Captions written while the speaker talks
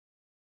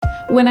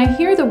When I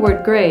hear the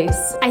word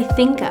grace, I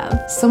think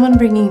of someone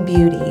bringing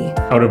beauty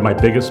out of my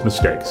biggest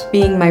mistakes,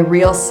 being my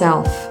real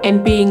self,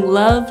 and being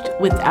loved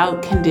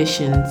without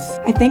conditions.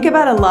 I think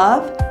about a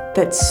love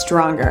that's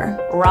stronger,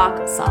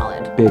 rock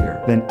solid,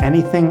 bigger than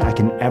anything I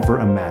can ever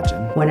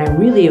imagine. When I'm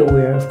really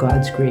aware of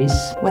God's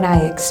grace, when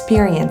I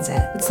experience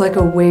it, it's like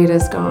a weight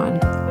is gone.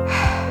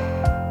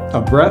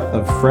 A breath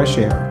of fresh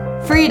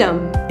air.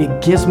 Freedom.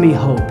 It gives me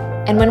hope.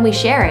 And when we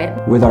share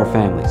it with our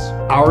families,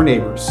 our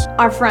neighbors,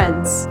 our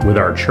friends, with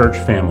our church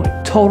family,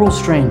 total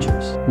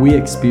strangers, we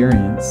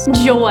experience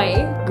joy,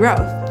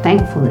 growth,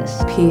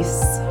 thankfulness,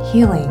 peace,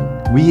 healing.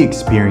 We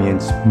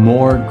experience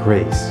more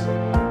grace.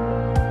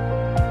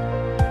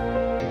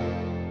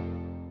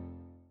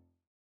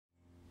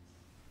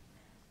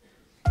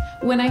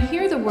 When I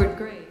hear the word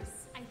grace,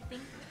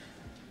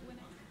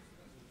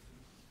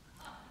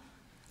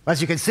 As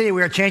you can see,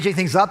 we are changing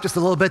things up just a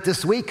little bit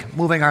this week,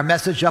 moving our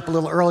message up a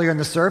little earlier in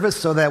the service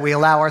so that we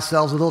allow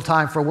ourselves a little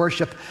time for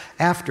worship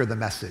after the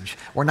message.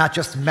 We're not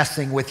just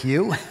messing with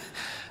you.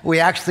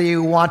 We actually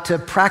want to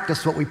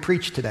practice what we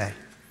preach today.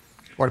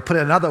 Or to put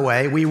it another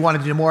way, we want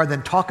to do more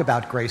than talk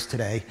about grace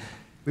today.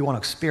 We want to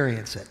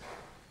experience it.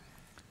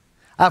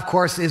 Of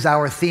course, is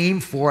our theme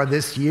for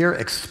this year,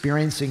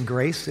 experiencing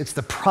grace. It's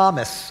the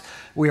promise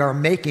we are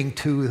making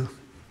to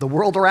the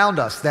world around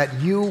us that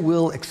you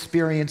will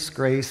experience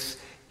grace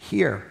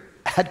here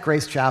at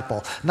Grace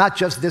Chapel. Not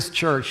just this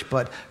church,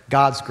 but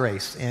God's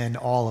grace in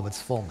all of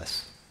its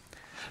fullness.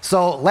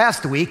 So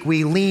last week,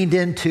 we leaned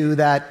into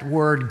that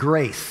word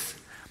grace.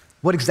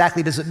 What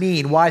exactly does it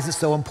mean? Why is it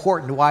so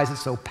important? Why is it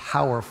so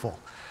powerful?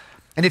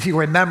 And if you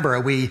remember,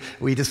 we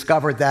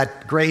discovered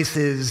that grace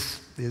is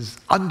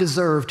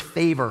undeserved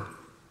favor,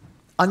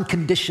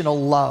 unconditional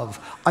love,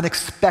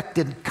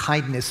 unexpected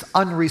kindness,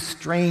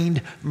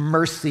 unrestrained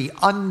mercy,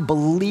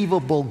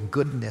 unbelievable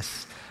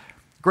goodness.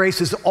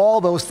 Grace is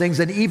all those things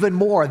and even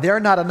more.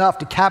 They're not enough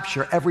to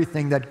capture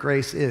everything that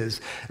grace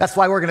is. That's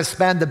why we're going to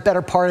spend the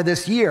better part of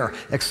this year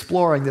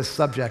exploring this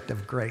subject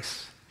of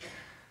grace.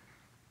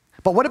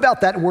 But what about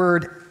that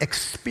word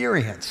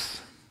experience?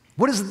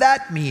 What does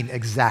that mean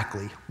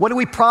exactly? What are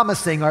we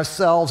promising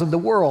ourselves and the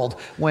world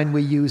when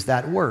we use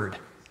that word?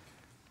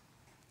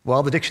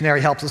 Well, the dictionary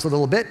helps us a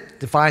little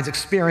bit, defines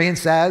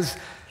experience as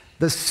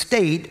the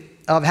state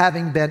of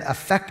having been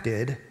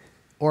affected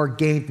or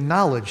gained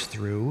knowledge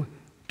through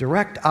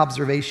direct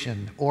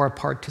observation or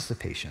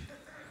participation,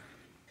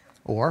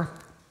 or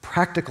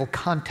practical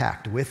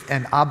contact with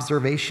an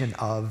observation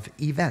of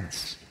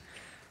events.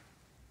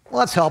 Well,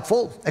 that's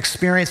helpful.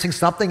 Experiencing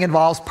something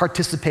involves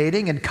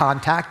participating in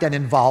contact and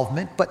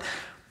involvement, but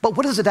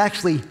what does it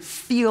actually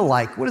feel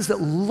like? What does it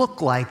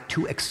look like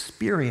to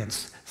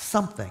experience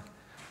something?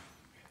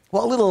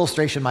 Well, a little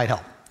illustration might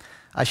help.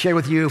 I shared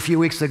with you a few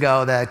weeks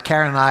ago that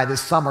Karen and I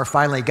this summer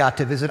finally got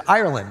to visit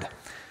Ireland,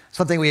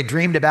 something we had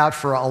dreamed about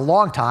for a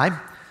long time.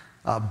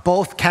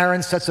 Both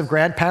Karen's sets of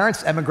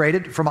grandparents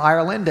emigrated from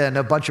Ireland, and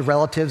a bunch of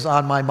relatives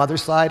on my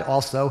mother's side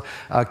also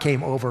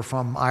came over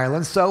from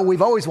Ireland. So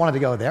we've always wanted to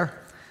go there.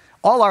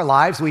 All our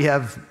lives, we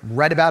have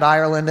read about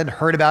Ireland and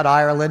heard about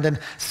Ireland and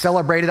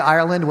celebrated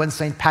Ireland when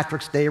St.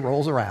 Patrick's Day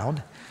rolls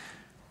around.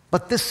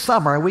 But this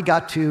summer, we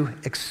got to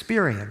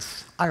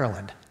experience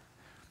Ireland.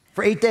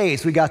 For 8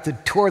 days, we got to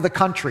tour the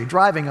country,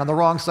 driving on the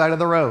wrong side of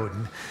the road,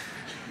 and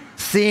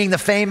seeing the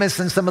famous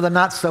and some of the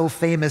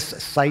not-so-famous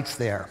sites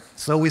there.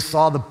 So we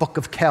saw the Book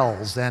of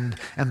Kells and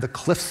the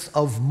Cliffs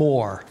of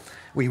Moher.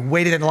 We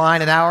waited in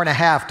line an hour and a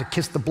half to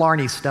kiss the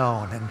Blarney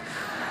Stone and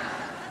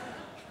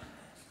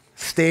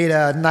stayed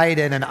a night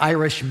in an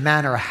Irish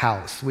manor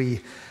house.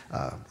 We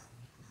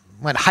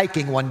went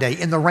hiking one day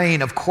in the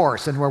rain, of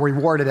course, and were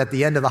rewarded at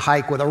the end of the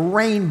hike with a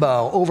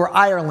rainbow over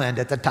Ireland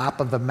at the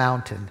top of the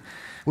mountain.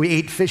 We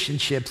ate fish and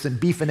chips and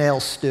beef and ale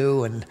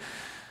stew and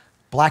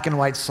black and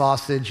white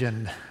sausage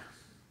and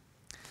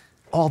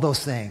all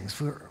those things.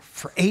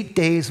 For 8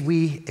 days,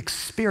 we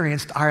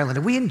experienced Ireland,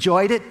 and we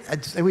enjoyed it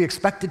as we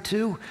expected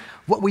to.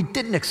 What we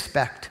didn't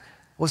expect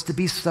was to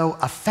be so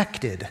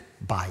affected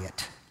by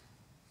it.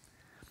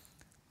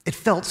 It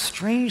felt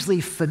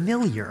strangely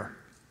familiar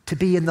to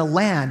be in the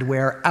land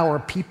where our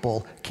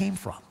people came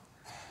from.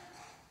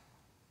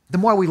 The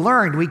more we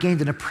learned, we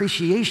gained an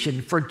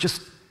appreciation for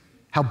just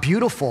how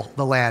beautiful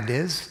the land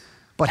is,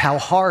 but how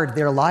hard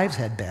their lives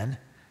had been,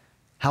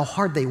 how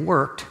hard they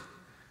worked,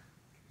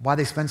 why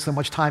they spend so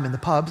much time in the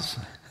pubs,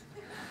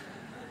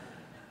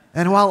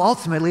 and while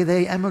ultimately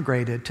they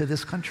emigrated to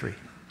this country.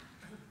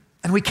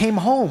 And we came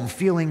home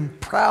feeling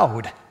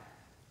proud,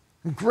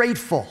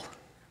 grateful,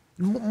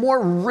 more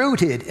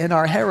rooted in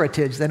our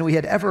heritage than we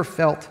had ever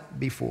felt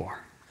before.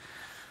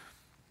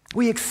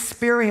 We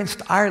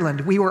experienced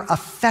Ireland. We were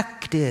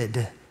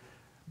affected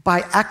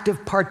by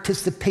active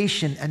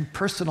participation and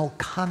personal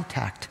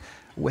contact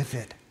with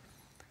it.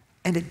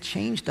 And it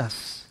changed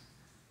us.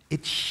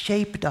 It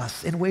shaped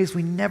us in ways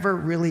we never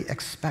really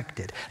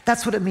expected.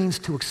 That's what it means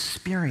to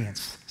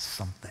experience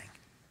something.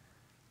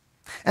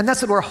 And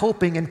that's what we're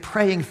hoping and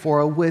praying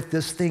for with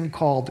this thing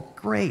called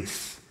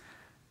grace.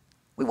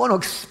 We want to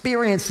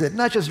experience it,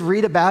 not just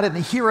read about it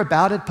and hear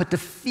about it, but to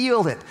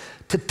feel it,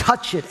 to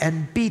touch it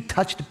and be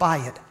touched by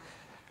it.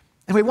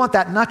 And we want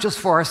that not just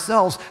for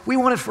ourselves, we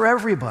want it for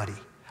everybody.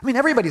 I mean,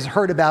 everybody's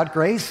heard about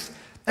grace.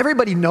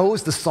 Everybody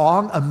knows the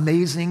song,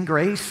 Amazing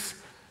Grace.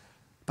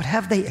 But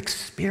have they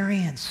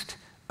experienced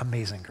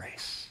amazing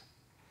grace?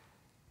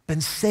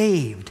 Been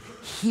saved,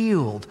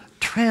 healed,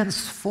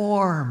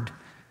 transformed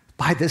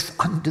by this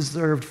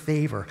undeserved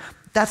favor?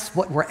 That's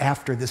what we're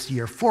after this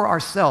year for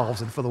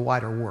ourselves and for the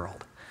wider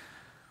world.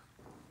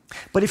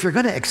 But if you're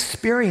going to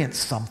experience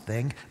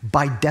something,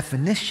 by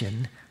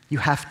definition, you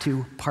have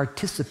to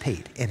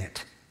participate in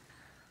it.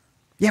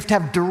 You have to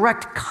have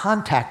direct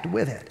contact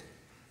with it.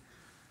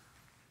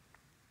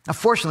 Now,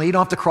 fortunately, you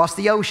don't have to cross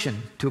the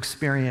ocean to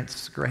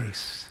experience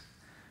grace.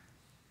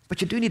 But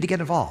you do need to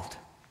get involved.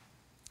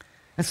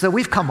 And so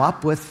we've come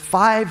up with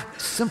 5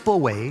 simple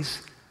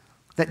ways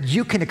that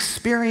you can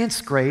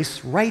experience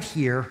grace right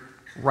here,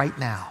 right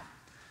now.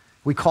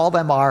 We call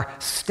them our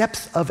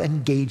steps of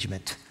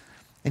engagement.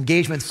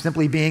 Engagement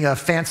simply being a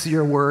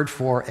fancier word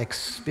for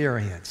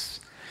experience.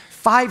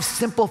 5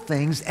 simple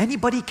things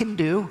anybody can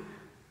do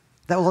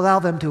that will allow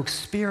them to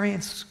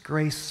experience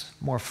grace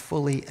more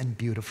fully and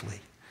beautifully.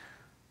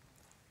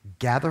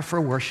 Gather for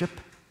worship,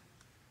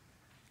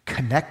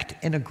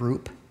 connect in a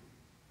group,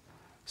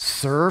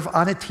 serve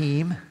on a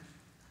team,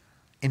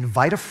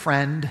 invite a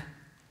friend,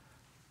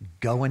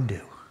 go and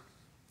do.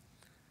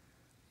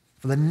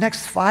 For the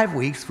next 5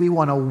 weeks, we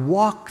want to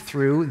walk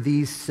through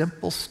these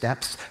simple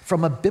steps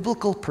from a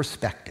biblical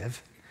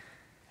perspective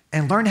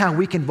and learn how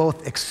we can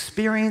both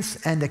experience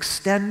and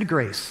extend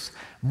grace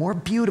more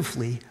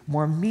beautifully,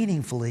 more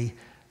meaningfully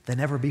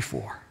than ever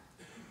before,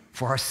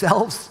 for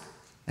ourselves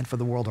and for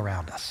the world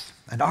around us.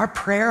 And our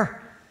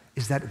prayer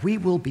is that we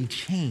will be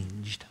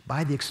changed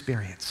by the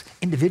experience,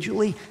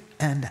 individually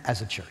and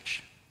as a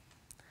church.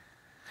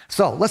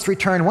 So let's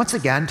return once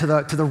again to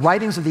the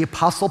writings of the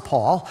Apostle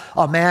Paul,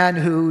 a man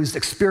whose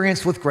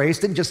experience with grace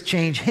didn't just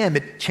change him,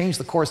 it changed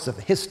the course of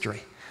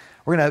history.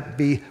 We're going to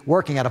be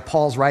working out of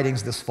Paul's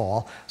writings this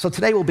fall. So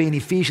today we'll be in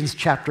Ephesians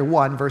chapter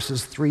 1,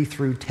 verses 3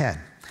 through 10.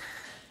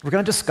 We're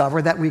going to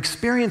discover that we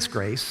experience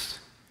grace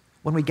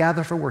when we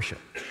gather for worship.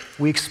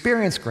 We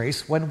experience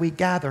grace when we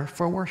gather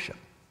for worship.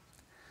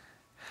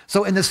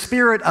 So in the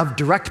spirit of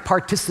direct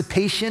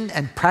participation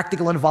and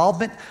practical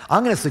involvement,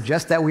 I'm going to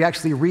suggest that we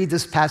actually read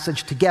this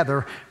passage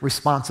together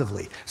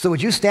responsively. So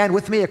would you stand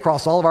with me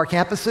across all of our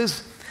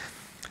campuses?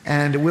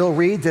 And we'll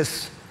read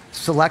this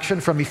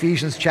selection from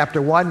Ephesians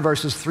chapter 1,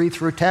 verses 3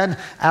 through 10.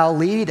 I'll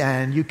lead,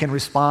 and you can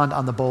respond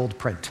on the bold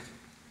print.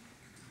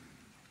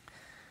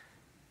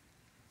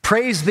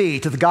 Praise be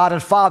to the God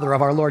and Father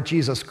of our Lord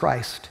Jesus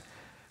Christ,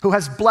 who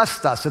has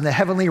blessed us in the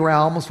heavenly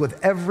realms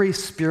with every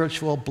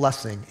spiritual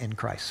blessing in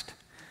Christ.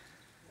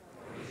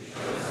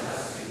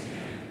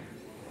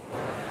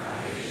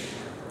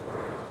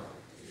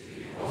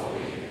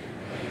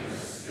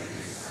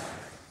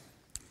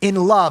 In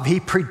love,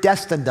 he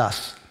predestined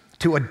us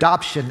to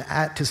adoption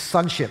to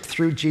sonship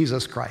through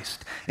Jesus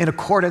Christ, in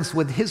accordance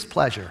with his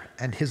pleasure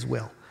and his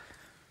will.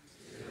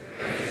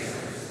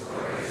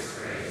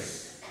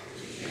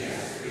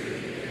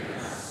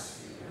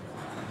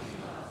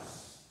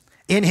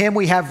 In him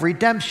we have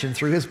redemption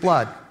through his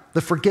blood,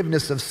 the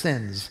forgiveness of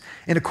sins,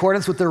 in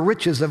accordance with the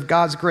riches of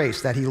God's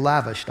grace that he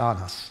lavished on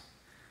us.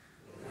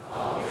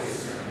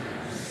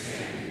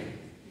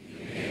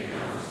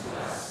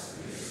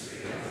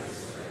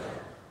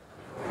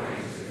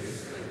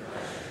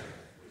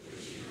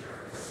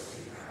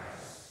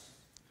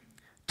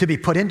 To be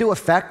put into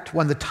effect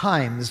when the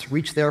times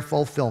reach their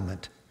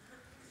fulfillment.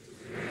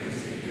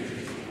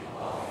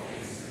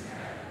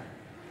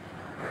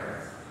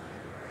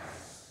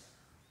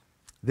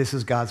 This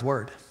is God's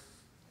word.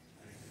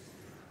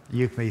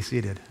 You may be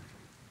seated.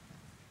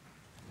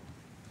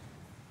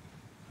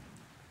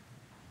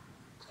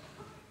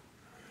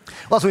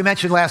 Well, as we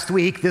mentioned last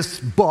week, this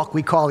book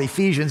we call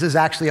Ephesians is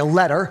actually a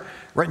letter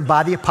written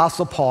by the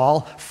Apostle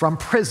Paul from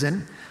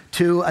prison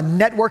to a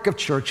network of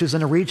churches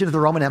in a region of the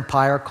Roman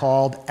Empire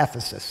called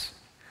Ephesus.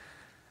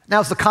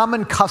 Now, it's the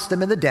common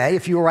custom in the day,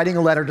 if you were writing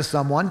a letter to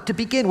someone, to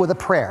begin with a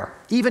prayer.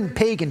 Even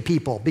pagan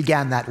people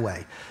began that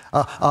way,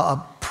 a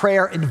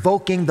prayer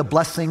invoking the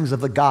blessings of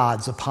the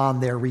gods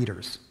upon their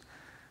readers.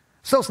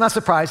 So it's not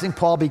surprising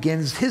Paul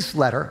begins his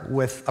letter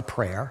with a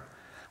prayer.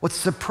 What's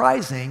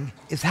surprising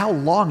is how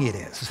long it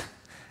is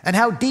and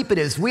how deep it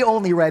is. We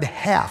only read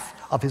half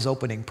of his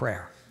opening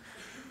prayer.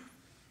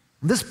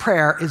 This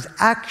prayer is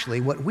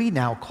actually what we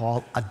now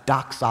call a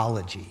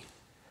doxology,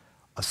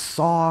 a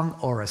song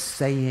or a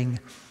saying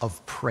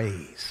of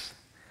praise.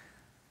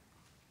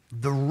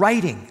 The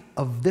writing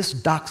of this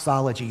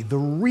doxology, the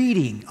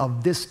reading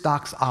of this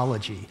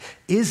doxology,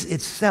 is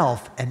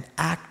itself an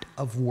act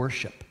of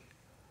worship.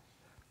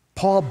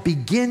 Paul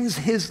begins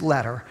his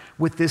letter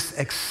with this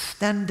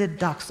extended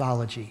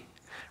doxology,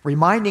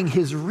 reminding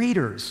his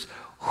readers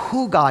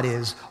who God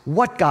is,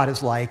 what God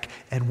is like,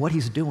 and what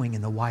he's doing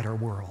in the wider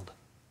world.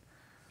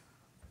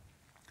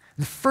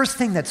 The first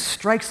thing that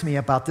strikes me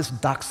about this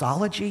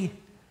doxology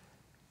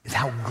is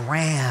how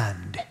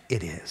grand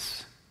it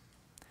is,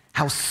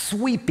 how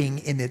sweeping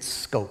in its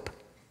scope.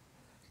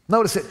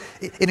 Notice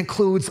it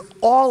includes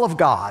all of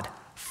God,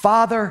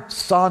 Father,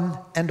 Son,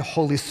 and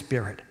Holy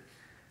Spirit.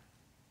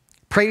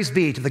 Praise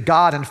be to the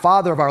God and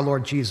Father of our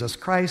Lord Jesus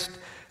Christ,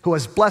 who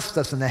has blessed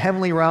us in the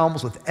heavenly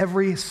realms with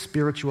every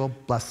spiritual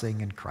blessing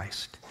in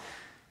Christ.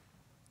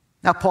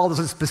 Now, Paul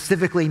doesn't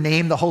specifically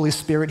name the Holy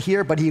Spirit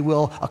here, but he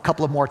will a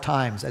couple of more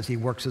times as he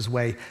works his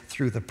way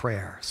through the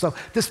prayer. So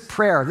this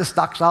prayer, this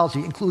doxology,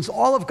 includes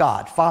all of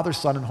God, Father,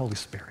 Son, and Holy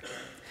Spirit.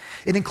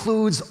 It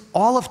includes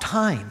all of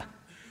time.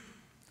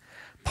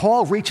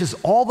 Paul reaches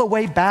all the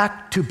way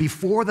back to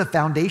before the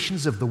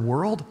foundations of the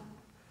world,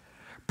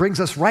 brings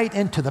us right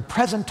into the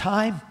present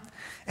time,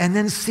 and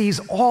then sees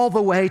all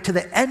the way to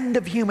the end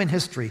of human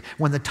history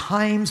when the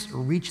times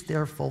reach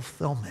their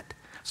fulfillment.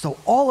 So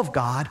all of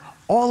God,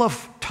 all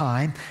of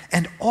time,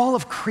 and all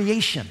of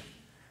creation,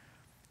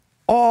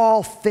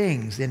 all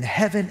things in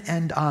heaven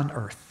and on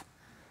earth.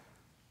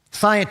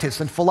 Scientists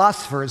and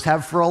philosophers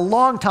have for a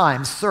long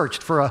time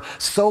searched for a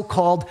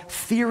so-called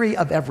theory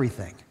of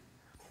everything.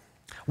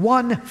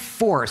 One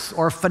force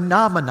or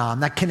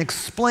phenomenon that can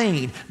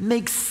explain,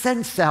 make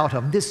sense out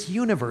of this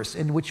universe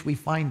in which we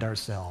find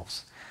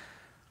ourselves.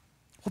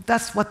 Well,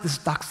 that's what this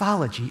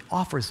doxology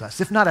offers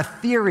us. If not a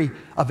theory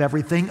of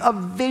everything, a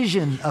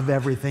vision of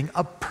everything,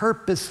 a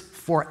purpose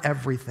for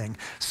everything.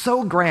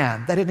 So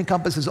grand that it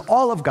encompasses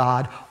all of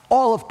God,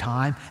 all of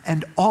time,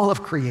 and all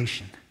of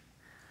creation.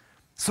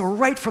 So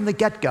right from the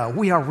get-go,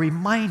 we are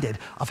reminded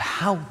of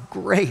how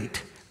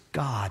great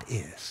God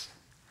is.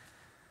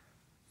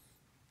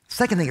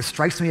 Second thing that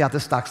strikes me about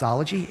this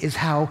doxology is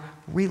how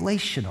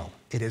relational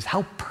it is,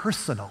 how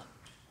personal.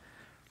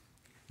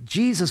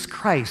 Jesus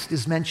Christ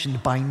is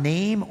mentioned by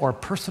name or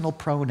personal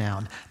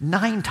pronoun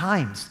 9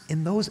 times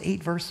in those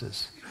 8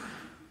 verses.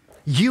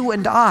 You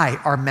and I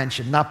are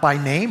mentioned not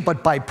by name,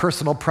 but by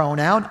personal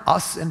pronoun,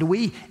 us and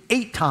we,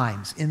 8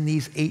 times in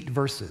these 8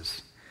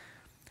 verses.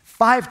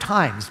 5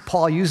 times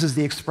Paul uses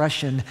the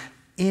expression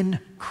in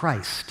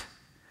Christ.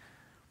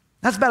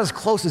 That's about as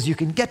close as you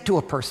can get to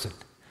a person.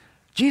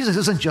 Jesus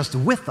isn't just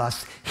with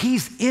us,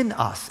 he's in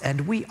us,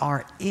 and we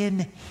are in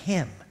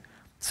him.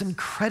 It's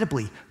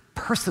incredibly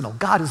personal.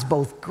 God is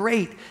both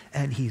great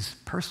and he's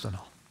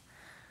personal.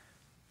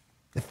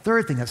 The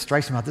third thing that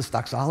strikes me about this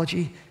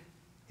doxology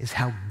is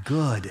how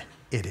good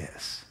it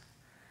is.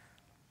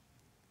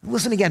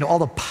 Listen again to all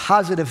the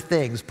positive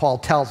things Paul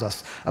tells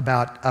us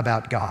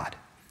about God.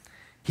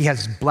 He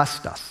has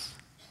blessed us.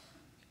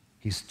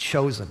 He's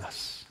chosen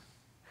us.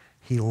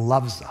 He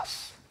loves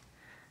us.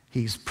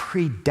 He's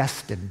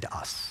predestined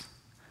us.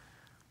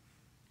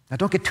 Now,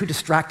 don't get too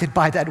distracted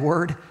by that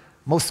word.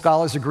 Most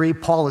scholars agree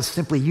Paul is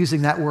simply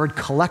using that word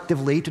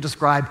collectively to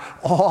describe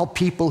all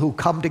people who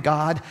come to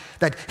God,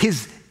 that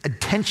his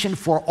intention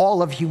for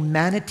all of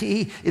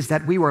humanity is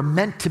that we were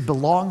meant to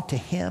belong to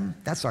him.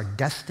 That's our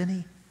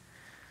destiny.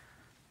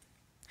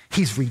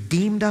 He's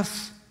redeemed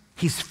us.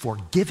 He's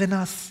forgiven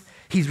us.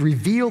 He's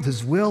revealed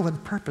his will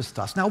and purpose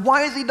to us. Now,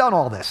 why has he done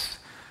all this?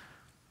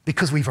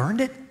 Because we've earned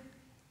it?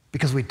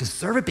 Because we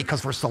deserve it?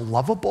 Because we're so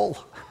lovable?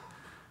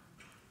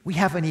 We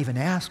haven't even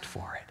asked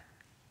for it.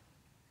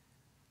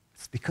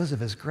 It's because of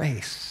his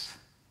grace,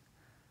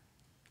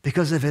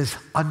 because of his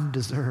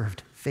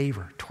undeserved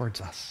favor towards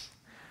us,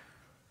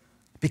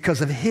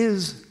 because of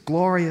his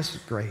glorious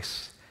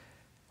grace,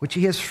 which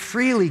he has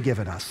freely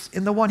given us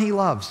in the one he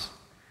loves,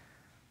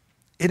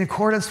 in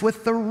accordance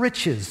with the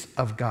riches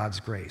of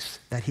God's grace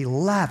that he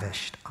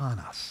lavished on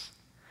us.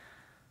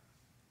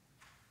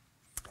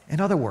 In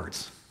other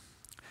words,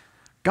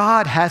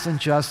 God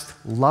hasn't just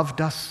loved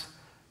us,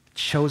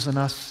 chosen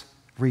us,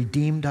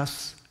 redeemed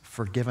us,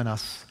 forgiven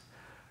us.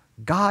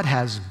 God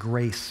has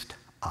graced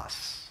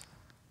us.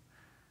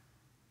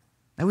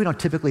 Now, we don't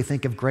typically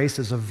think of grace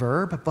as a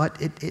verb,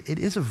 but it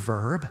is a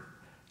verb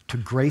to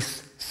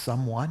grace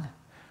someone.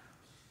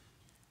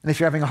 And if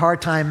you're having a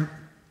hard time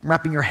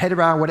wrapping your head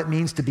around what it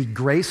means to be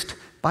graced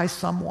by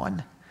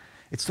someone,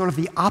 it's sort of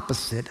the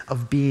opposite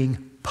of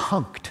being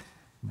punked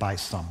by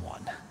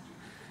someone.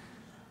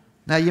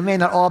 Now, you may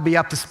not all be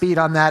up to speed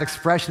on that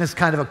expression. It's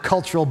kind of a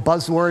cultural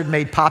buzzword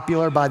made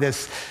popular by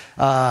this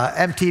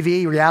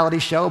MTV reality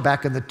show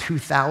back in the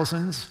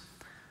 2000s.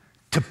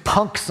 To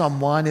punk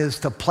someone is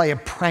to play a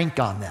prank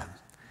on them.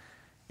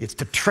 It's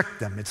to trick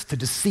them. It's to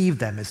deceive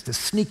them. It's to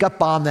sneak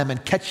up on them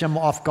and catch them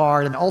off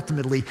guard and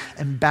ultimately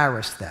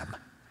embarrass them.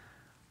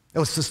 It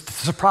was to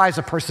surprise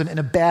a person in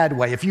a bad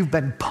way. If you've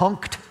been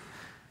punked,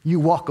 you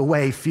walk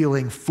away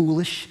feeling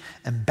foolish,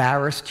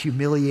 embarrassed,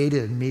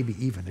 humiliated, and maybe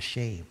even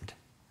ashamed.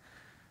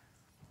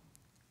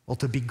 Well,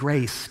 to be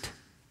graced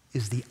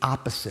is the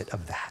opposite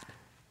of that.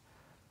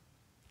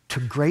 To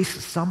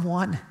grace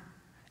someone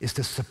is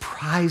to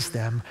surprise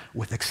them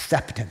with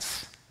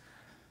acceptance,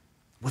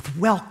 with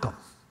welcome,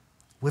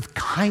 with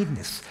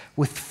kindness,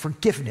 with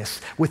forgiveness,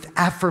 with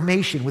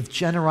affirmation, with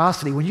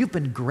generosity. When you've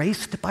been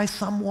graced by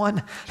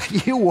someone,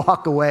 you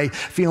walk away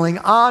feeling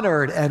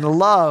honored and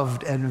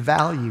loved and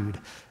valued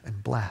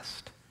and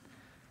blessed.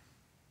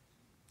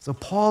 So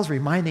Paul's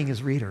reminding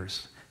his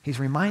readers He's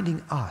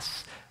reminding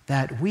us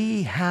that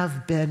we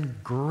have been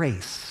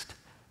graced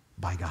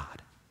by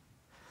God.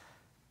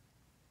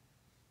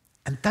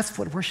 And that's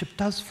what worship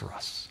does for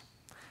us.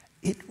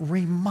 It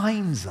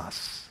reminds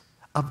us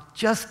of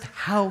just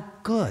how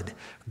good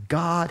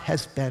God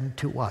has been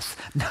to us.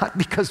 Not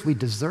because we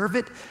deserve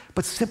it,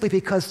 but simply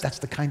because that's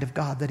the kind of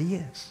God that he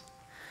is.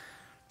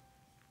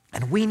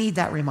 And we need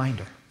that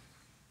reminder.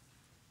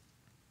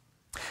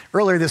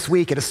 Earlier this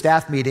week at a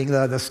staff meeting,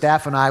 the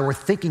staff and I were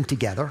thinking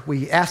together.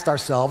 We asked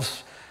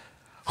ourselves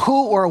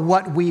who or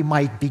what we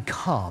might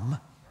become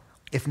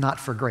if not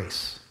for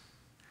grace.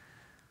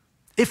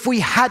 If we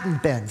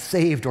hadn't been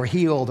saved or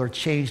healed or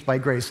changed by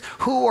grace,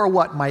 who or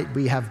what might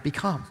we have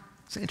become?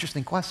 It's an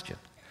interesting question.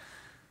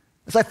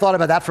 As I thought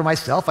about that for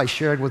myself, I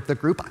shared with the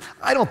group,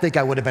 I don't think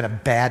I would have been a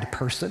bad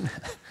person.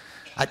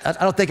 I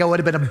don't think I would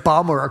have been a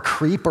bum or a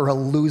creep or a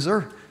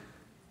loser.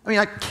 I mean,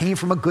 I came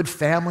from a good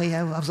family.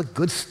 I was a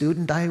good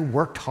student. I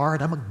worked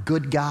hard. I'm a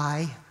good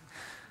guy.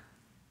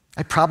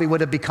 I probably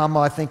would have become,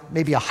 I think,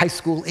 maybe a high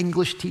school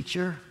English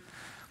teacher.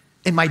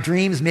 In my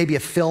dreams, maybe a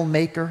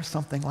filmmaker,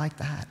 something like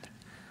that.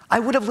 I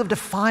would have lived a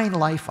fine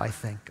life, I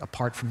think,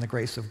 apart from the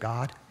grace of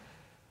God.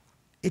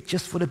 It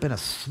just would have been a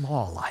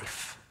small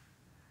life.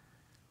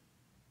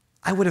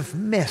 I would have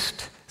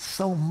missed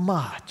so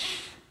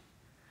much.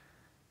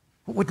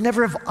 Would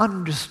never have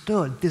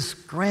understood this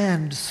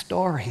grand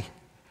story,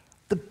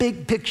 the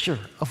big picture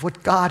of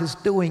what God is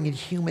doing in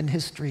human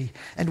history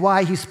and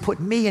why he's put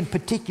me in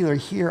particular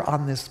here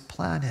on this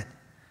planet.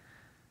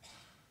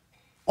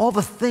 All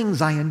the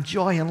things I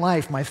enjoy in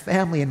life, my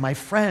family and my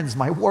friends,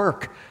 my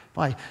work,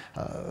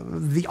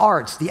 the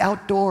arts, the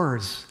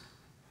outdoors,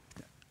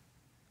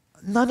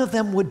 none of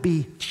them would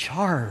be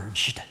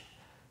charged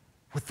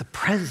with the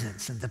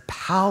presence and the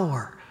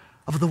power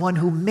of the one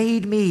who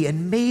made me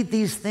and made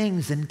these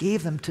things and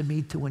gave them to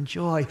me to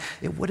enjoy.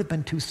 It would have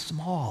been too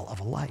small of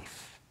a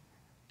life,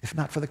 if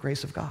not for the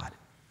grace of God.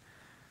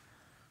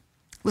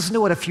 Listen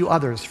to what a few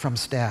others from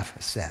staff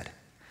said.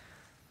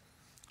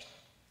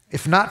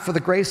 If not for the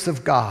grace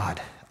of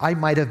God, I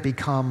might have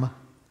become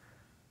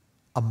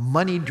a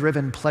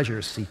money-driven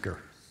pleasure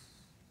seeker,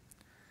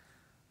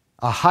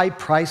 a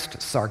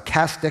high-priced,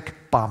 sarcastic,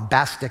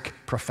 bombastic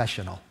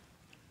professional,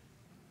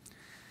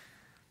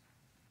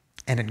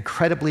 an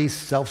incredibly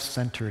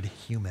self-centered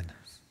human,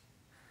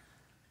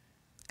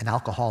 an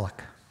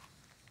alcoholic.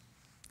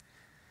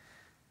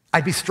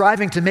 I'd be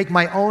striving to make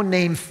my own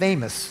name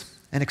famous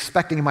and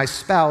expecting my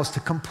spouse to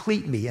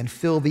complete me and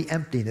fill the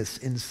emptiness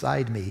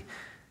inside me,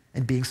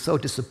 and being so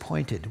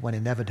disappointed when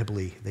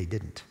inevitably they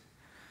didn't.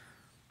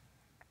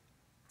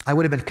 I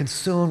would have been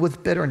consumed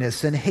with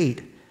bitterness and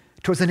hate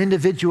towards an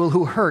individual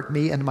who hurt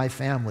me and my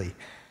family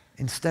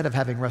instead of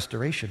having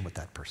restoration with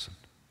that person.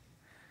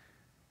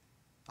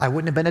 I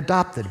wouldn't have been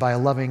adopted by a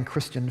loving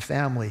Christian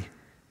family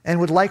and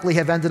would likely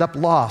have ended up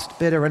lost,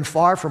 bitter, and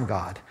far from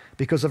God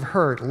because of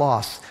hurt,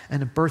 loss,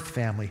 and a birth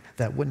family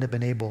that wouldn't have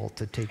been able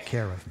to take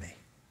care of me.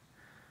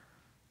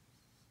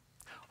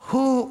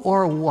 Who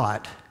or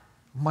what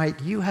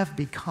might you have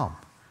become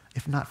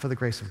if not for the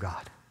grace of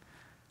God?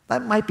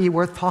 That might be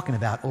worth talking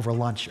about over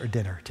lunch or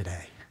dinner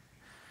today.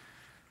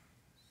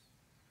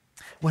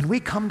 When we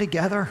come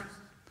together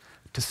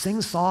to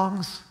sing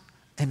songs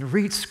and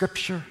read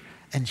scripture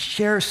and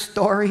share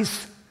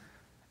stories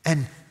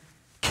and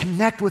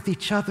connect with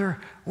each other,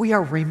 we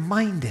are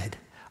reminded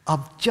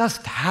of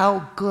just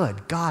how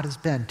good God has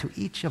been to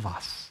each of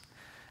us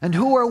and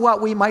who or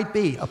what we might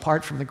be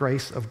apart from the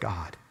grace of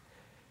God.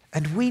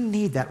 And we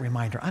need that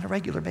reminder on a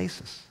regular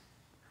basis.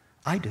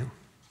 I do.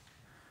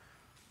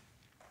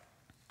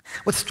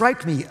 What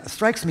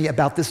strikes me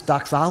about this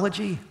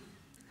doxology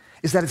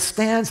is that it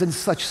stands in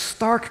such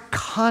stark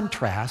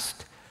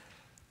contrast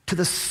to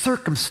the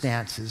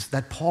circumstances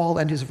that Paul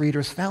and his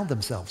readers found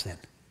themselves in.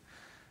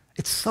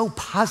 It's so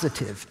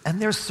positive,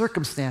 and their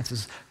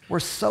circumstances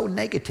were so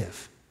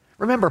negative.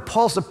 Remember,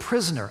 Paul's a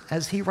prisoner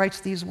as he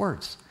writes these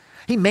words.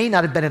 He may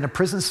not have been in a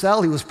prison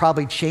cell. He was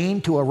probably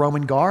chained to a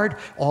Roman guard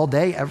all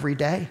day, every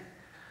day.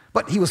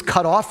 But he was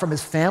cut off from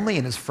his family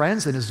and his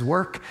friends and his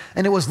work,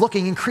 and it was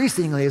looking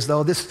increasingly as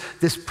though this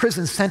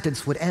prison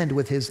sentence would end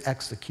with his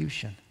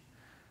execution.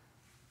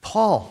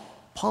 Paul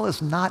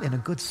is not in a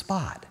good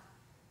spot.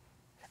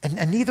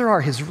 And neither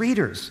are his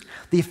readers.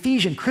 The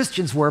Ephesian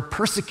Christians were a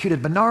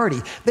persecuted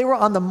minority. They were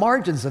on the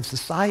margins of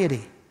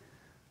society.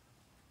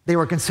 They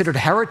were considered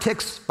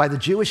heretics by the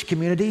Jewish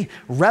community,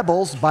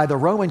 rebels by the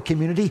Roman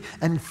community,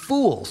 and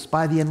fools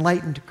by the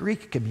enlightened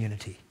Greek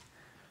community.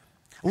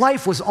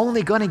 Life was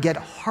only going to get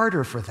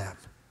harder for them.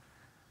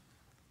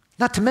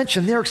 Not to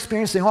mention, they're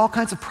experiencing all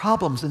kinds of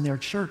problems in their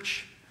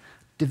church: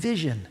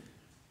 division,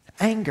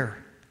 anger,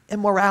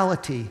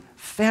 immorality,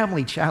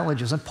 family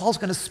challenges, and Paul's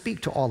going to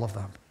speak to all of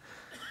them.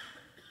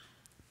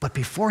 But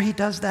before he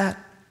does that,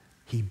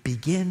 he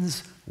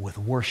begins with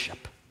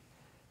worship.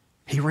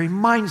 He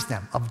reminds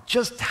them of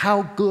just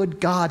how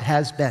good God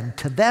has been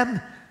to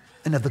them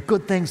and of the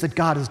good things that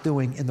God is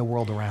doing in the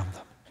world around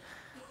them.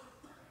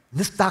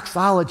 This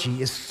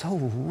doxology is so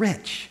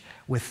rich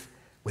with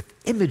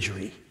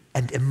imagery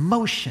and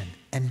emotion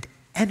and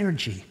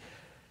energy.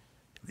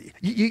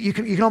 You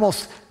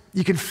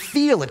can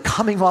feel it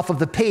coming off of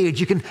the page.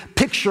 You can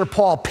picture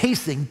Paul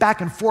pacing back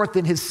and forth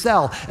in his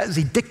cell as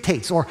he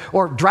dictates,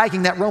 or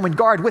dragging that Roman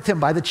guard with him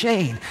by the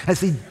chain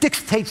as he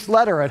dictates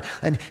letter,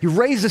 and he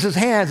raises his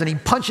hands and he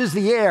punches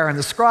the air, and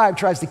the scribe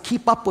tries to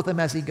keep up with him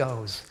as he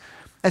goes,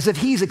 as if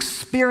he's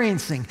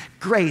experiencing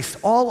grace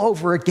all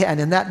over again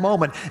in that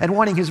moment and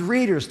wanting his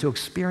readers to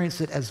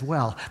experience it as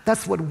well.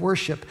 That's what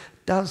worship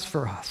does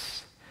for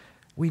us.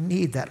 We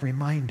need that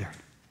reminder.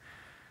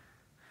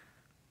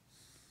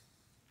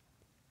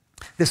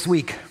 This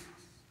week,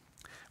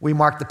 we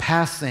mark the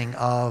passing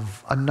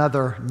of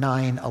another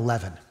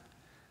 9/11,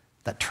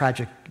 that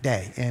tragic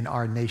day in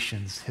our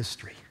nation's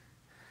history.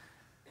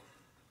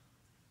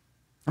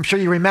 I'm sure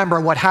you remember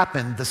what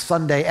happened the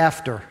Sunday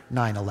after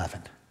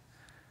 9/11.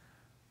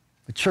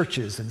 The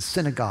churches and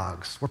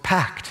synagogues were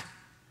packed.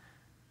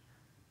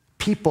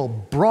 People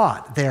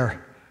brought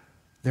their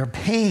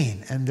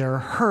pain and their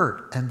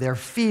hurt and their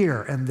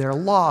fear and their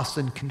loss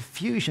and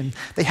confusion.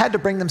 They had to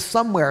bring them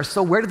somewhere.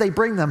 So where did they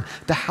bring them?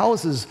 To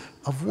houses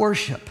of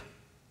worship.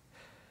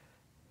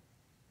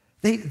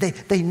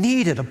 They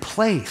needed a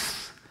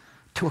place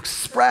to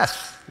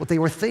express what they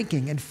were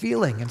thinking and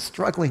feeling and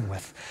struggling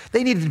with.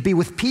 They needed to be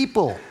with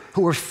people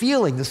who were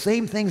feeling the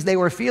same things they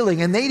were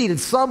feeling, and they needed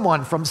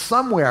someone from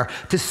somewhere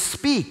to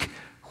speak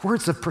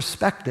words of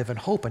perspective and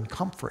hope and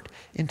comfort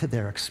into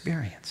their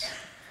experience.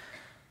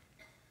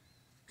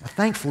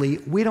 Thankfully,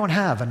 we don't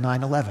have a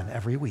 9/11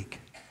 every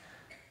week.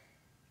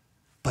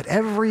 But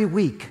every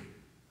week,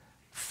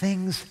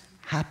 things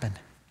happen.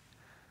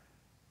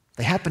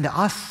 They happen to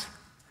us.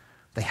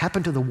 They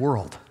happen to the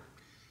world.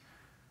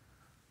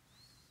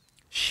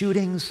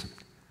 Shootings,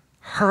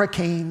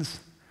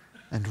 hurricanes,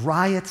 and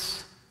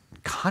riots,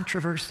 and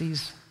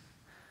controversies.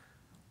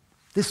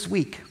 This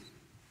week,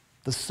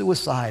 the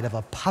suicide of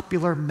a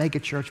popular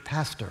megachurch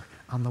pastor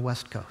on the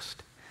West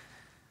Coast.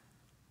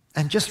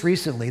 And just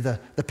recently, the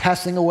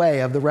passing away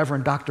of the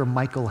Reverend Dr.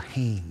 Michael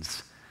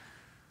Haynes,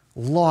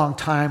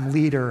 longtime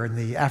leader in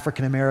the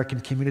African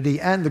American community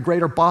and the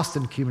greater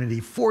Boston community,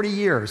 40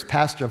 years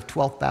pastor of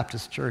 12th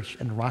Baptist Church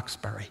in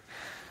Roxbury.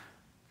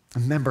 A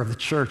member of the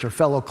church, or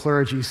fellow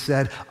clergy,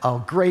 said, "A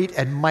great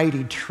and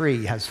mighty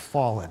tree has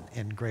fallen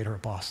in greater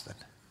Boston."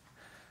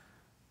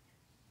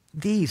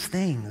 These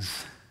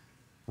things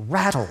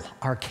rattle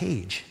our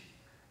cage.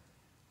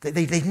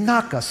 They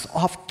knock us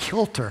off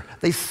kilter.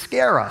 They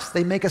scare us.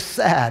 They make us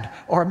sad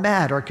or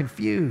mad or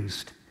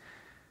confused.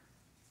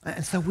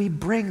 And so we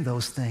bring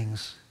those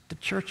things to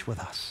church with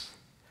us.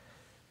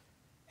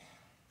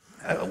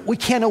 We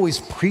can't always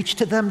preach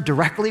to them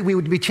directly. We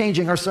would be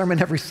changing our sermon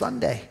every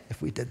Sunday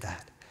if we did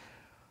that.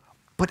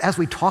 But as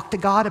we talk to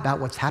God about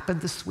what's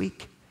happened this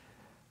week,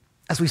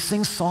 as we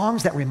sing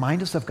songs that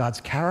remind us of God's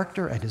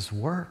character and his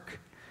work,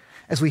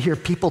 as we hear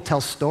people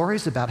tell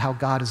stories about how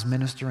God is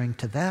ministering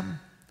to them,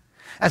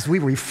 as we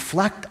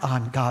reflect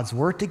on God's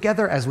word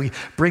together, as we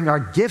bring our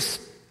gifts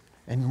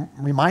and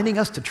reminding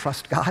us to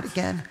trust God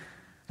again,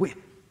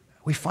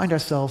 we find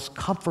ourselves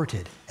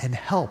comforted and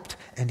helped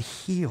and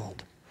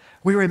healed.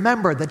 We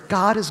remember that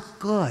God is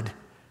good,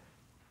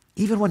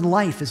 even when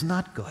life is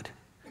not good,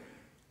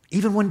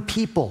 even when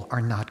people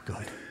are not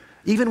good,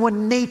 even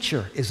when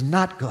nature is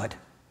not good.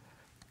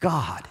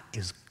 God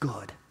is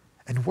good,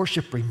 and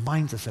worship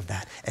reminds us of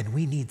that, and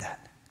we need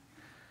that.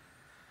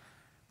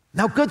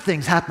 Now, good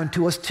things happen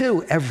to us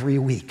too every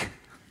week.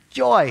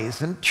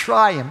 Joys and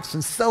triumphs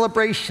and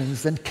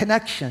celebrations and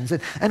connections.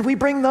 And we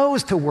bring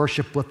those to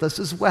worship with us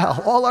as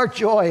well. All our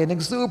joy and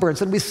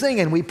exuberance. And we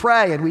sing and we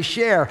pray and we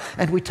share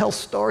and we tell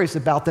stories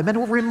about them. And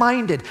we're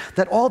reminded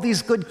that all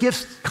these good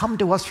gifts come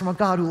to us from a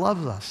God who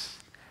loves us,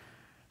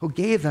 who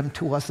gave them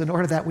to us in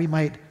order that we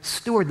might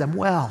steward them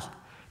well,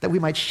 that we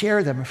might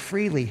share them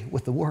freely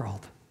with the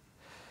world.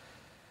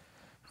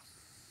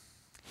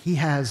 He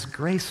has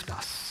graced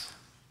us.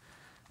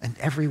 And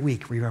every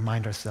week we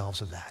remind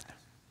ourselves of that.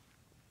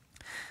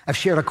 I've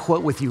shared a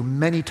quote with you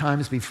many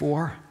times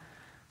before,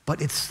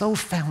 but it's so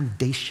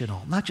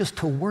foundational, not just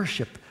to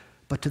worship,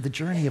 but to the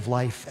journey of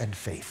life and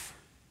faith.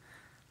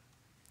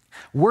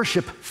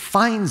 Worship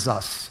finds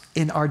us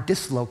in our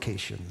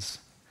dislocations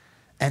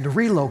and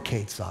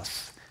relocates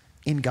us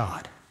in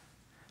God.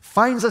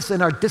 Finds us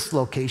in our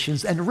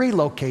dislocations and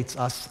relocates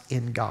us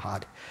in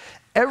God.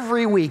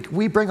 Every week,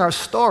 we bring our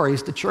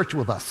stories to church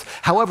with us,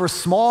 however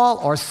small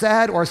or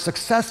sad or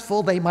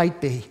successful they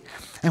might be.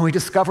 And we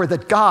discover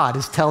that God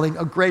is telling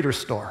a greater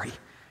story,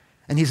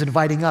 and he's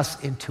inviting us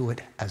into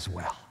it as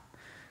well.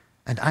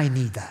 And I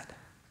need that.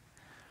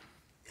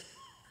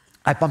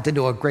 I bumped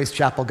into a Grace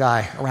Chapel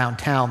guy around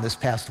town this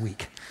past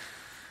week.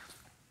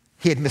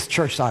 He had missed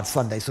church on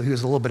Sunday, so he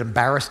was a little bit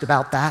embarrassed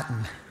about that.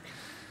 And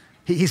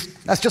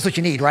that's just what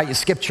you need, right? You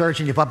skip church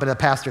and you bump into a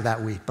pastor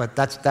that week, but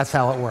that's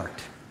how it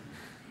worked.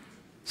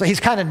 So he's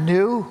kind of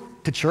new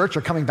to church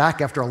or coming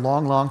back after a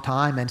long, long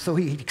time. And so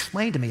he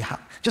explained to me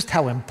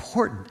how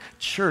important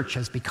church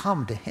has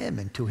become to him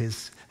and to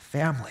his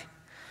family.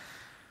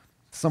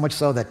 So much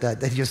so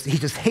that he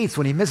just hates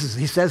when he misses.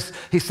 He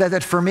said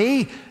that for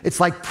me, it's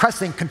like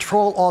pressing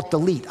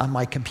Control-Alt-Delete on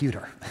my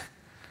computer.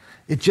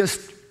 It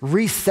just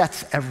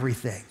resets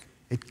everything.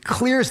 It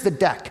clears the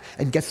deck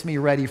and gets me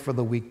ready for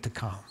the week to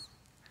come.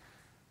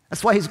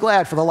 That's why he's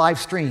glad for the live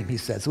stream, he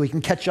said, so he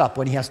can catch up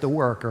when he has to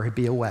work or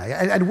be away.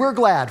 And we're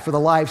glad for the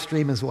live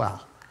stream as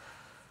well.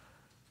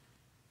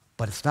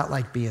 But it's not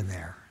like being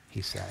there,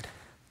 he said.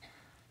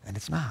 And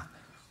it's not.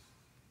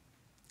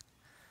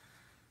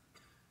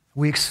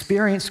 We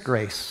experience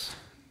grace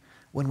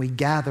when we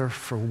gather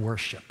for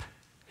worship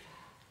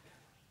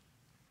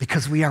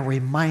because we are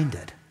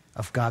reminded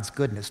of God's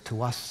goodness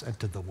to us and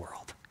to the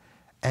world.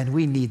 And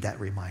we need that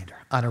reminder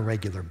on a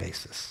regular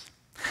basis.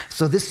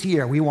 So this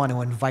year, we want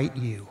to invite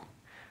you,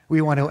 we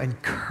want to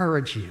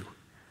encourage you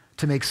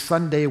to make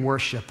Sunday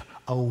worship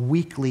a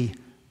weekly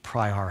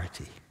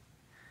priority.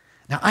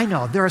 Now, I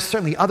know there are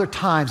certainly other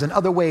times and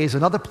other ways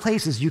and other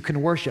places you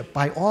can worship,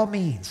 by all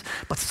means,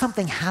 but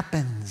something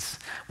happens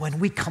when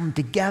we come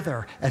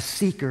together as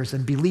seekers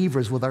and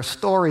believers with our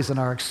stories and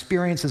our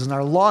experiences and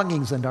our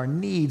longings and our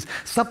needs.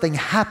 Something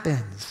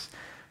happens.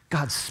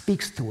 God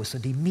speaks to us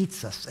and he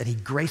meets us and he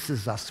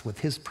graces us with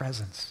his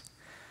presence.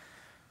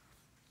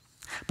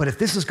 But if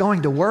this is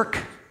going to work,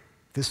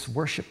 this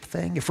worship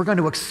thing, if we're going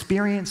to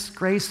experience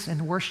grace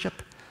in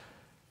worship,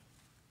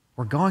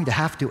 we're going to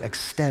have to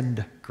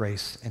extend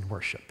grace in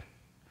worship.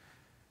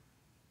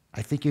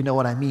 I think you know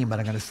what I mean, but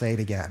I'm going to say it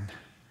again.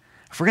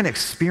 If we're going to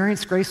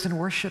experience grace in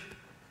worship,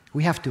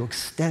 we have to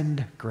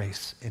extend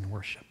grace in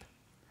worship.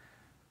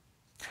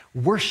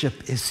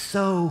 Worship is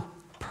so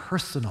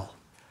personal.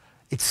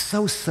 It's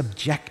so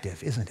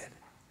subjective, isn't it?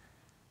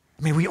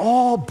 I mean, we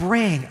all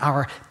bring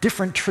our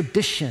different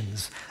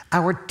traditions,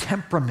 our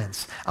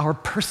temperaments, our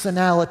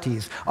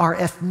personalities, our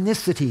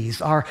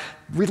ethnicities, our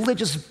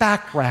religious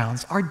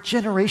backgrounds, our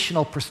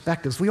generational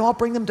perspectives. We all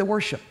bring them to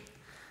worship.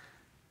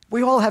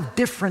 We all have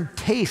different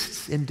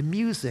tastes in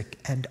music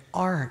and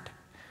art.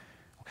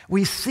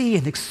 We see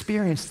and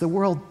experience the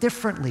world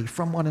differently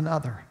from one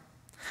another.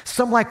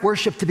 Some like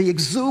worship to be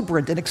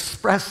exuberant and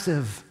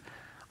expressive.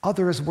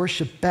 Others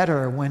worship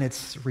better when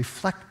it's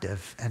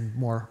reflective and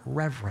more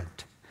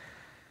reverent.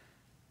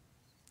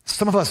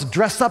 Some of us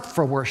dress up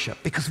for worship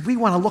because we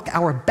want to look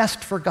our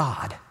best for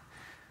God.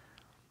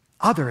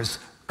 Others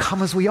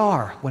come as we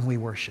are when we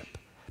worship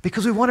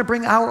because we want to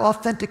bring our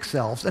authentic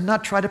selves and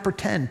not try to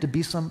pretend to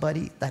be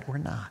somebody that we're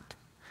not.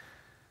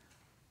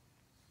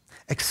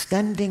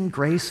 Extending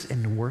grace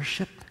in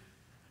worship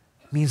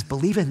means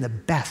believing the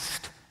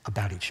best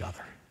about each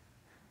other.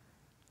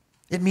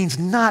 It means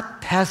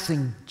not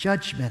passing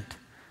judgment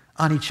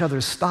on each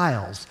other's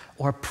styles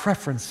or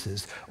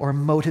preferences or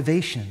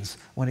motivations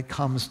when it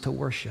comes to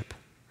worship.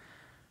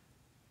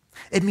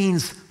 It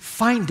means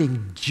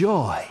finding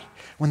joy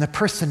when the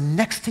person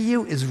next to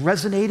you is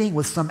resonating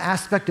with some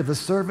aspect of the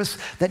service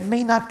that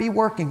may not be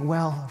working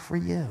well for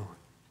you.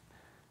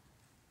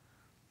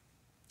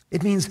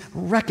 It means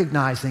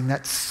recognizing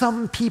that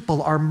some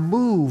people are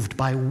moved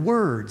by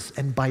words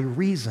and by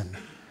reason.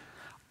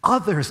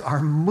 Others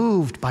are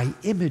moved by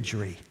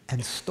imagery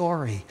and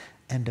story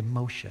and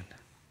emotion.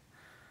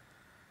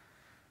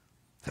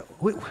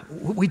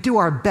 We do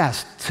our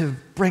best to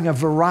bring a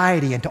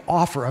variety and to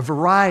offer a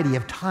variety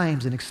of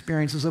times and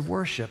experiences of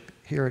worship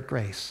here at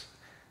Grace.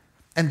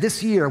 And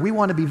this year, we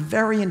want to be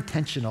very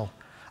intentional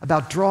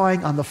about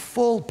drawing on the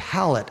full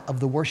palette of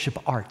the worship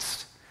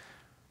arts,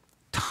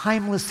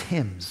 timeless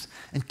hymns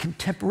and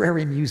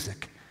contemporary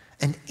music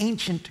and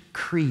ancient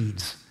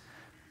creeds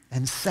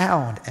and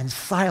sound and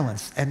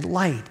silence and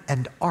light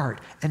and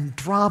art and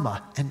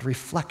drama and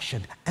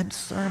reflection and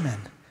sermon,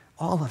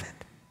 all of it.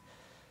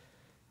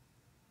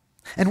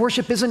 And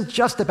worship isn't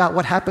just about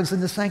what happens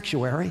in the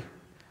sanctuary.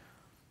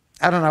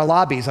 Out in our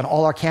lobbies on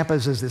all our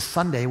campuses this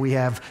Sunday, we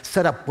have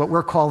set up what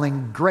we're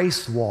calling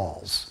grace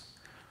walls.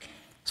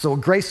 So a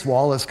grace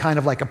wall is kind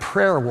of like a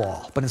prayer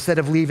wall, but instead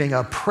of leaving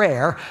a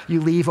prayer,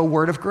 you leave a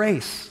word of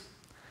grace.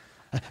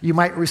 You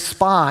might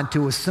respond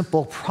to a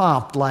simple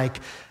prompt like,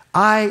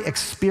 I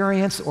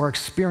experience or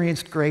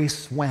experienced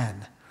grace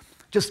when.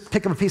 Just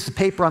pick up a piece of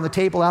paper on the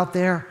table out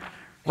there,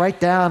 write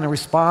down a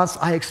response,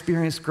 I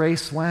experienced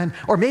grace when.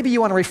 Or maybe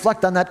you want to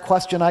reflect on that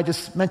question I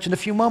just mentioned a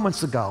few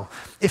moments ago.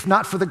 If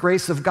not for the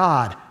grace of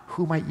God,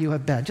 who might you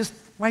have been? Just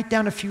write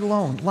down a few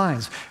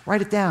lines,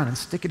 write it down and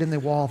stick it in the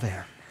wall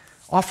there,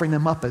 offering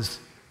them up as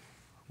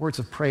words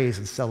of praise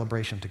and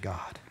celebration to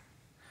God.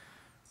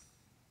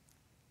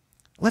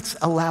 Let's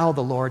allow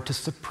the Lord to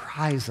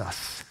surprise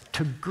us,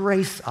 to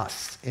grace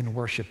us in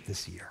worship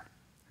this year.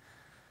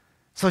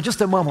 So in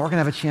just a moment, we're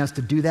going to have a chance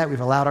to do that.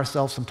 We've allowed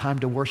ourselves some time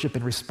to worship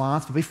in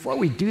response. But before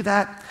we do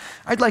that,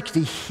 I'd like to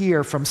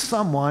hear from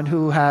someone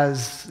who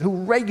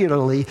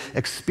regularly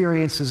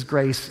experiences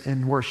grace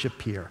in worship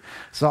here.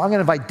 So I'm going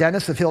to invite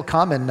Dennis, if he'll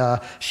come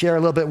and share a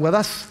little bit with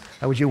us.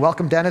 Would you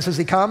welcome Dennis as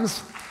he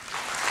comes?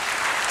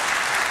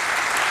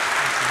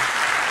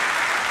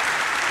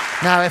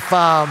 Now,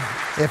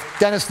 if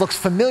Dennis looks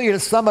familiar to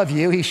some of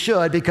you, he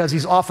should, because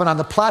he's often on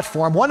the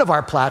platform, one of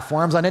our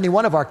platforms on any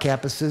one of our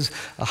campuses,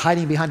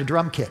 hiding behind a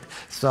drum kit.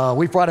 So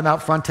we brought him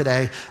out front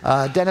today.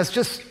 Dennis,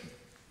 just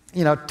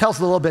tell us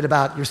a little bit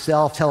about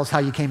yourself. Tell us how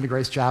you came to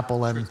Grace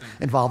Chapel and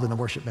involved in the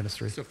worship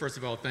ministry. So first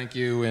of all, thank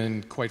you,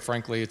 and quite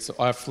frankly, it's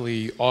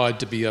awfully odd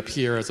to be up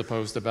here as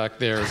opposed to back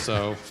there,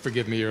 so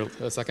forgive me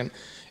a second.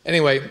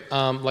 Anyway,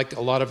 like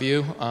a lot of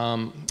you,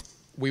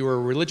 we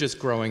were religious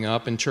growing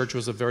up, and church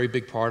was a very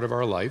big part of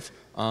our life.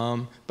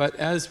 But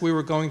as we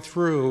were going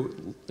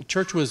through,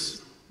 church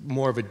was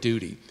more of a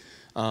duty.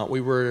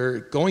 We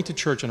were going to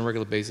church on a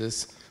regular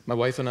basis, my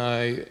wife and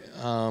I,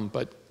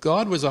 but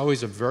God was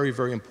always a very,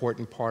 very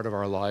important part of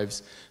our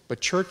lives.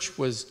 But church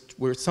was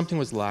where something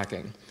was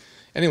lacking.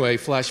 Anyway,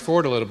 flash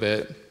forward a little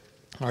bit.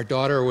 Our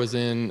daughter was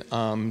in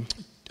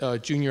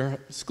junior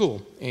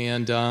school,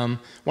 and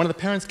one of the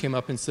parents came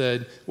up and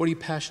said, "What are you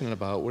passionate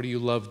about? What do you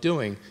love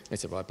doing?" I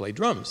said, "Well, I play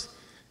drums."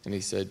 And he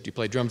said, "Do you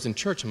play drums in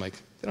church?" I'm like,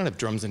 "They don't have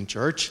drums in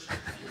church."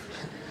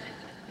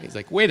 He's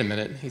like, "Wait a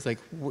minute." He's like,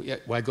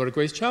 "Why go to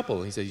Grace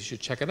Chapel?" He said, "You should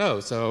check it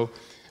out." So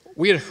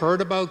we had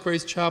heard about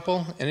Grace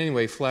Chapel, and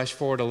anyway, flash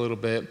forward a little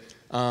bit.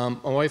 My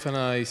wife and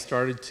I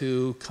started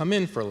to come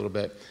in for a little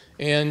bit.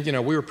 And,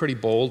 we were pretty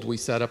bold. We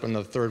sat up in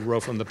the third row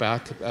from the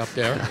back up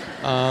there.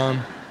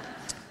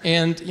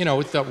 And,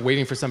 without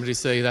waiting for somebody to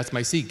say, "That's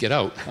my seat, get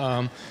out."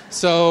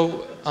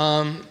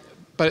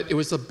 But it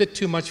was a bit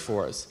too much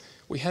for us.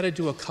 We had to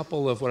do a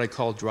couple of what I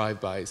call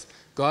drive-bys.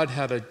 God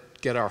had to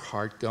get our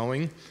heart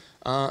going.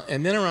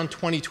 And then around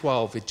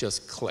 2012, it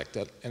just clicked,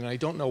 and I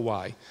don't know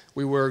why.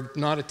 We were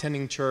not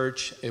attending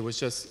church. It was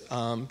just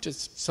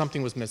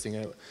something was missing.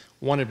 I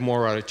wanted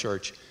more out of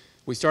church.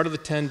 We started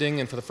attending,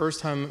 and for the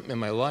first time in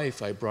my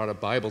life, I brought a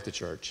Bible to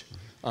church.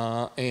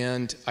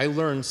 And I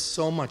learned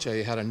so much.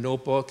 I had a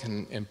notebook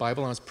and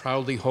Bible, and I was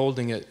proudly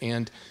holding it.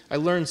 And I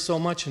learned so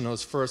much in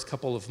those first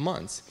couple of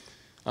months.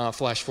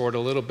 Flash forward a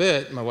little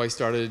bit, my wife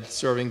started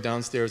serving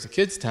downstairs in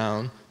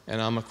Kidstown, and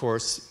I'm, of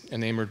course,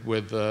 enamored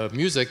with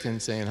music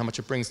and saying how much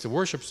it brings to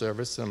worship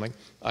service. And I'm like,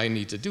 I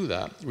need to do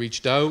that.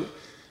 Reached out.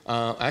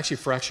 I actually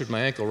fractured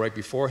my ankle right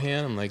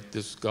beforehand. I'm like,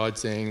 this is God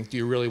saying, "Do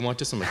you really want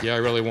this?" I'm like, "Yeah, I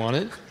really want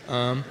it."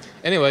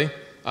 Anyway,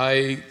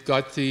 I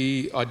got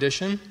the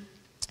audition.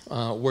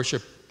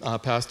 Worship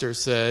pastor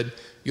said,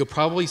 "You'll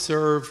probably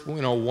serve,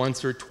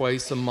 once or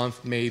twice a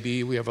month,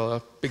 maybe. We have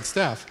a big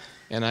staff."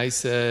 And I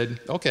said,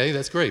 "Okay,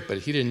 that's great," but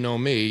he didn't know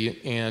me,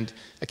 and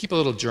I keep a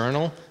little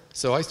journal.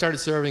 So I started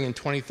serving in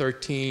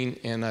 2013,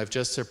 and I've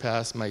just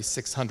surpassed my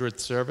 600th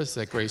service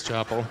at Grace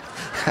Chapel.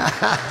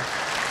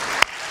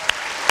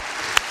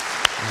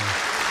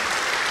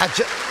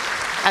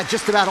 At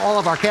just about all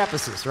of our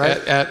campuses,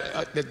 right?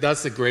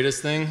 That's the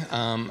greatest thing.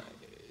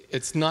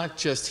 It's not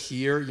just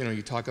here.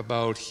 You talk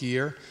about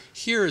here.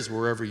 Here is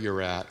wherever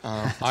you're at.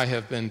 I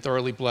have been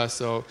thoroughly blessed.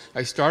 So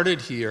I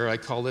started here. I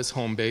call this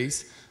home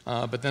base.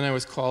 But then I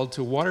was called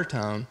to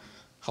Watertown.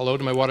 Hello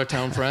to my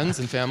Watertown friends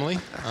and family.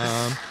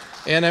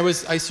 And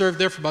I served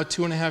there for about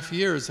 2.5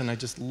 years, and I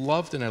just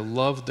loved it. I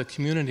loved the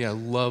community. I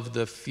loved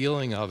the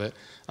feeling of it.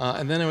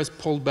 And then I was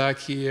pulled back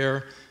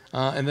here.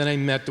 And then I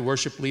met the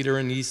worship leader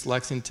in East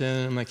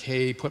Lexington. I'm like,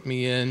 "Hey, put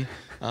me in."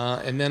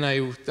 And then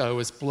I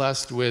was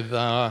blessed with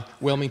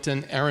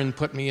Wilmington. Aaron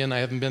put me in. I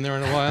haven't been there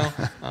in a while.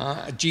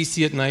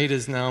 GC at Night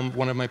is now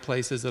one of my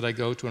places that I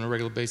go to on a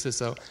regular basis.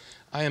 So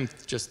I am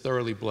just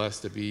thoroughly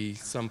blessed to be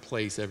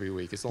someplace every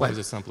week, as long as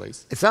it's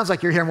someplace. It sounds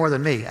like you're here more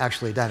than me,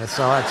 actually, Dennis.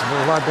 So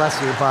Lord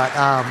bless you. But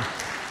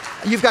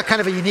you've got kind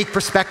of a unique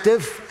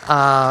perspective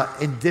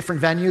in different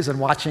venues and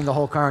watching the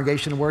whole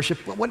congregation worship.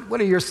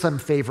 What are some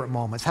favorite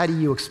moments? How do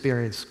you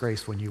experience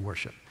Grace when you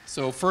worship?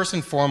 So first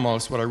and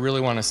foremost, what I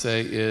really want to say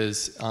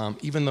is,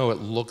 even though it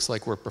looks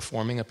like we're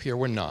performing up here,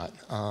 we're not.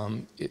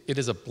 It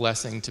is a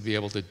blessing to be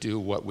able to do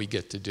what we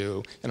get to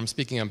do. And I'm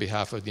speaking on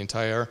behalf of the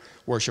entire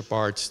Worship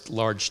Arts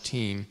large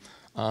team.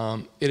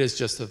 It is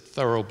just a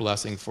thorough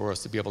blessing for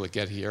us to be able to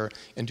get here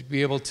and to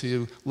be able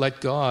to let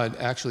God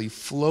actually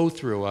flow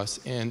through us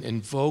and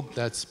invoke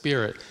that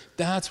spirit.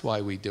 That's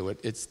why we do it.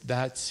 It's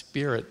that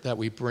spirit that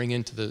we bring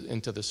into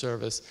the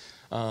service.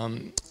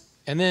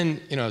 And then,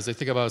 as I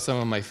think about some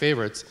of my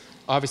favorites,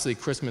 obviously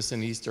Christmas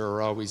and Easter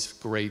are always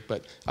great,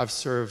 but I've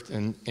served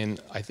in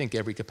I think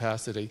every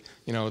capacity.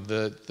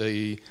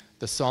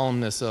 The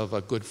solemnness of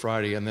a Good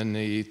Friday, and then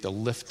the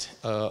lift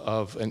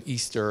of an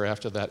Easter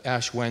after that,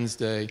 Ash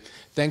Wednesday.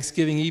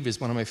 Thanksgiving Eve is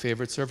one of my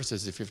favorite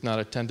services. If you've not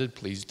attended,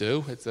 please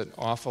do. It's an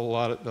awful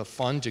lot of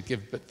fun to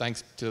give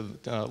thanks to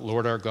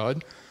Lord our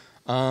God.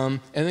 And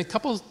a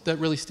couple that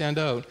really stand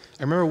out.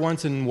 I remember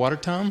once in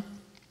Watertown,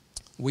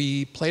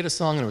 we played a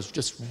song and it was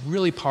just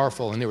really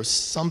powerful, and there was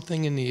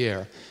something in the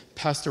air.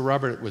 Pastor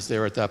Robert was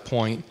there at that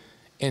point,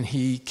 and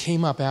he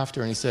came up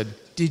after and he said,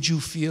 "Did you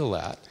feel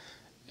that?"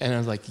 And I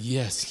was like,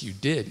 "Yes, you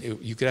did.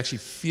 You could actually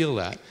feel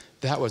that."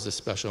 That was a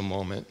special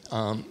moment.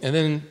 And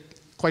then,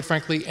 quite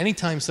frankly,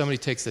 anytime somebody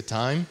takes the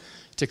time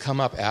to come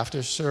up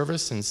after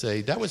service and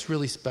say, that was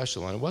really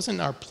special. And it wasn't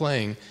our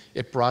playing,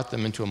 it brought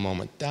them into a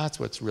moment. That's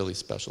what's really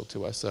special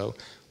to us. So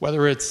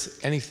whether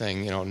it's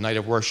anything, night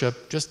of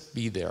worship, just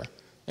be there.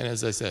 And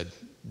as I said,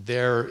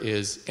 there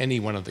is any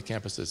one of the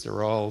campuses.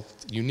 They're all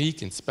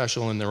unique and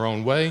special in their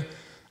own way.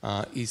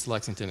 East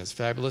Lexington is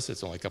fabulous.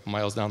 It's only a couple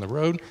miles down the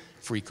road.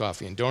 Free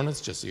coffee and donuts,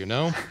 just so you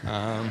know.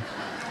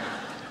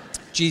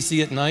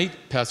 GC at night,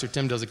 Pastor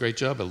Tim does a great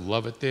job. I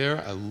love it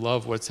there. I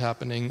love what's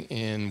happening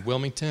in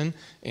Wilmington.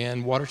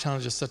 And Watertown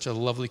is just such a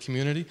lovely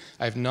community.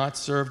 I have not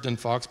served in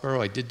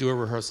Foxborough. I did do a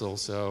rehearsal,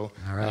 so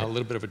a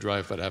little bit of a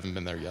drive, but I haven't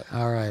been there yet.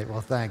 All right,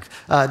 well, thanks.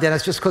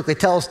 Dennis, just quickly,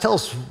 tell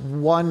us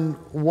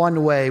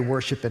one way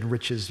worship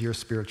enriches your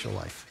spiritual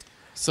life.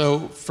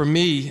 So for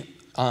me,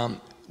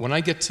 when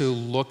I get to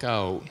look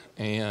out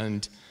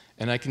and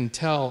I can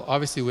tell,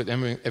 obviously, when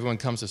everyone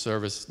comes to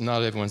service,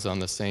 not everyone's on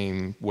the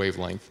same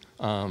wavelength.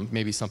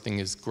 Maybe something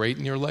is great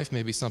in your life,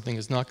 maybe something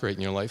is not great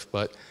in your life.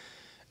 But,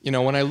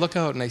 when I look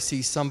out and I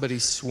see somebody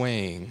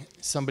swaying,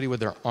 somebody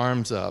with their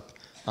arms up,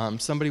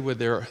 somebody with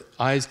their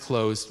eyes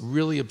closed,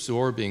 really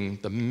absorbing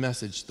the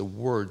message, the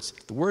words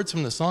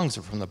from the songs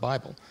are from the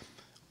Bible.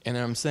 And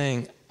I'm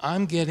saying,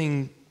 I'm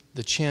getting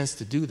the chance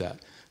to do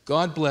that.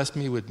 God blessed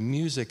me with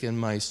music in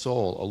my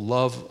soul, a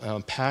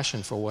love,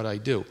 passion for what I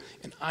do.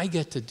 And I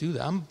get to do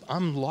that.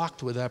 I'm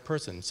locked with that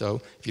person.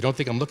 So if you don't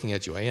think I'm looking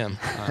at you, I am.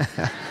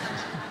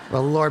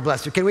 Well, Lord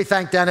bless you. Can we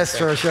thank Dennis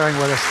for sharing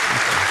with us?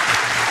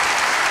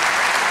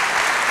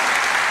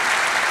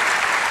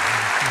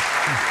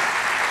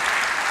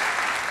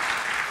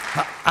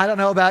 I don't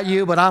know about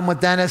you, but I'm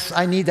with Dennis.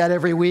 I need that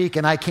every week,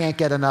 and I can't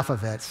get enough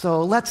of it.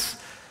 So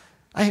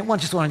I just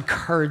want to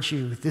encourage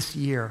you this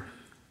year,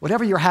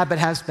 whatever your habit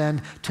has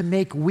been, to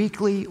make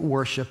weekly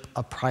worship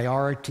a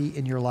priority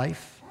in your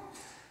life.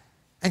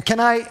 And can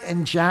I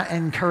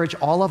encourage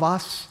all of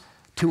us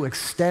to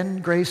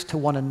extend grace to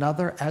one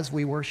another as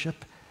we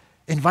worship,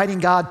 inviting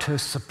God to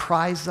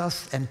surprise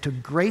us and to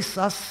grace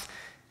us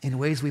in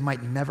ways we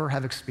might never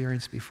have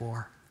experienced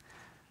before.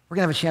 We're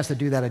going to have a chance to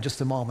do that in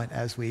just a moment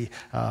as we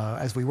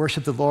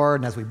worship the Lord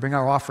and as we bring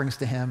our offerings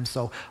to Him.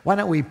 So why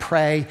don't we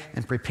pray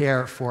and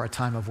prepare for a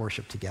time of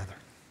worship together.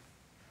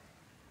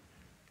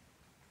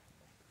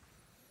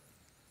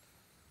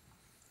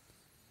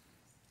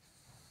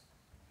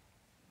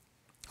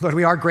 Lord,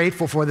 we are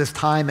grateful for this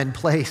time and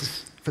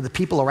place, for the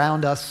people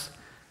around us,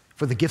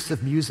 for the gifts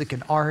of music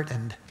and art,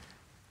 and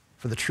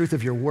for the truth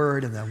of your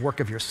word and the work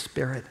of your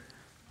Spirit.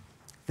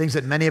 Things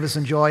that many of us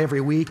enjoy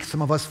every week,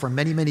 some of us for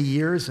many, many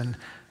years, and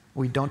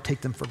we don't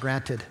take them for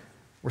granted.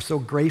 We're so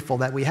grateful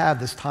that we have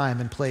this time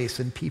and place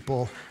and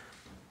people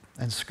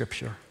and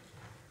Scripture.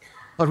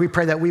 Lord, we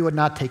pray that we would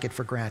not take it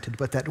for granted,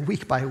 but that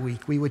week by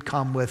week we would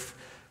come with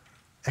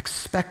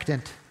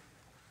expectant,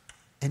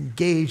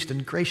 engaged,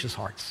 and gracious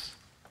hearts,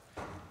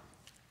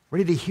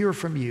 ready to hear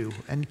from you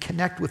and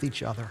connect with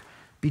each other,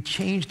 be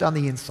changed on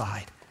the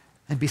inside,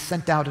 and be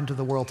sent out into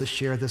the world to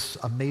share this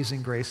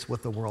amazing grace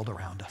with the world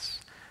around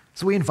us.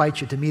 So we invite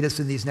you to meet us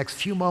in these next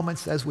few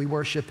moments as we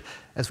worship,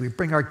 as we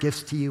bring our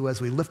gifts to you, as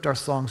we lift our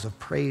songs of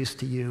praise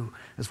to you,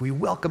 as we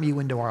welcome you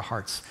into our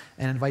hearts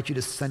and invite you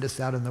to send us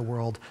out in the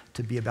world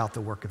to be about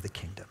the work of the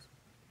kingdom.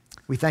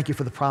 We thank you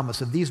for the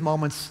promise of these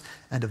moments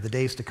and of the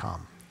days to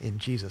come. In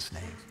Jesus'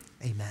 name,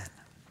 amen.